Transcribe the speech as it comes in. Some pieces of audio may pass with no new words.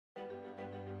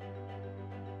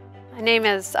My name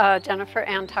is Jennifer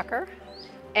Ann Tucker,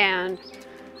 and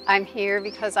I'm here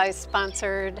because I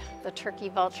sponsored the turkey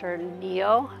vulture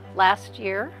Neo last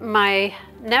year. My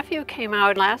nephew came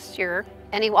out last year,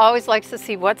 and he always likes to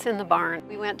see what's in the barn.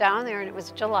 We went down there and it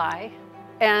was July,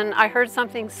 and I heard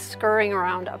something scurrying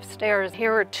around upstairs.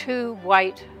 Here were two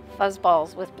white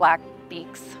fuzzballs with black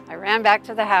beaks. I ran back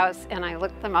to the house and I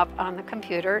looked them up on the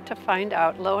computer to find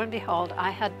out, lo and behold,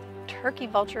 I had turkey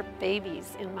vulture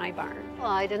babies in my barn. Well,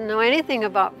 I didn't know anything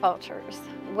about vultures.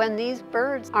 When these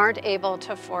birds aren't able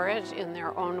to forage in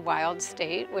their own wild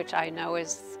state, which I know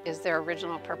is their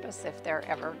original purpose if they're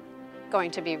ever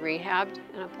going to be rehabbed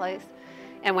in a place,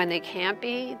 and when they can't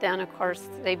be, then of course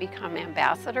they become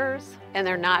ambassadors, and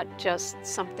they're not just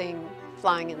something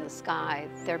flying in the sky.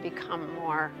 They become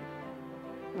more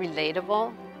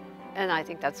relatable, and I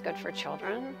think that's good for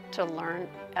children to learn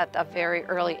at a very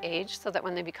early age so that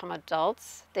when they become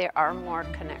adults, they are more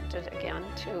connected again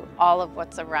to all of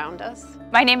what's around us.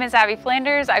 My name is Abby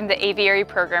Flanders. I'm the Aviary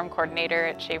Program Coordinator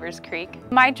at Shavers Creek.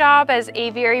 My job as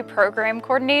Aviary Program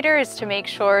Coordinator is to make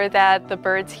sure that the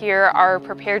birds here are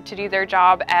prepared to do their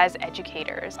job as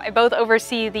educators. I both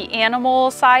oversee the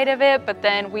animal side of it, but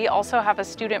then we also have a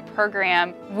student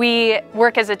program. We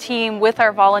work as a team with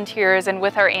our volunteers and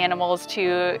with our animals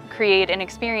to create an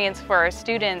experience for our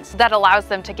students that allows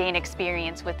them to gain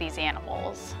experience with these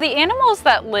animals. The animals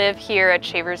that live here at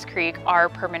Shavers Creek are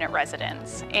permanent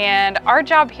residents, and our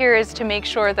job here is to make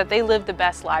sure that they live the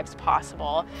best lives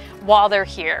possible while they're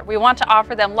here. We want to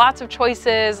offer them lots of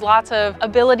choices, lots of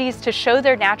abilities to show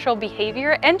their natural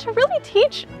behavior, and to really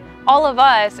teach all of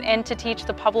us and to teach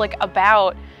the public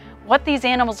about what these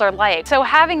animals are like. So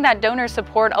having that donor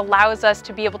support allows us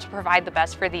to be able to provide the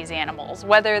best for these animals,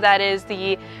 whether that is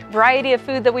the variety of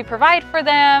food that we provide for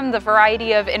them, the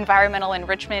variety of environmental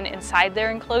enrichment inside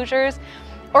their enclosures,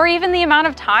 or even the amount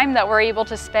of time that we're able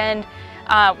to spend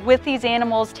with these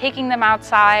animals, taking them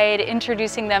outside,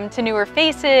 introducing them to newer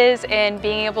faces, and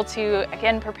being able to,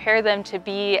 again, prepare them to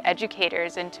be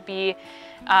educators and to be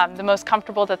the most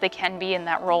comfortable that they can be in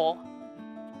that role.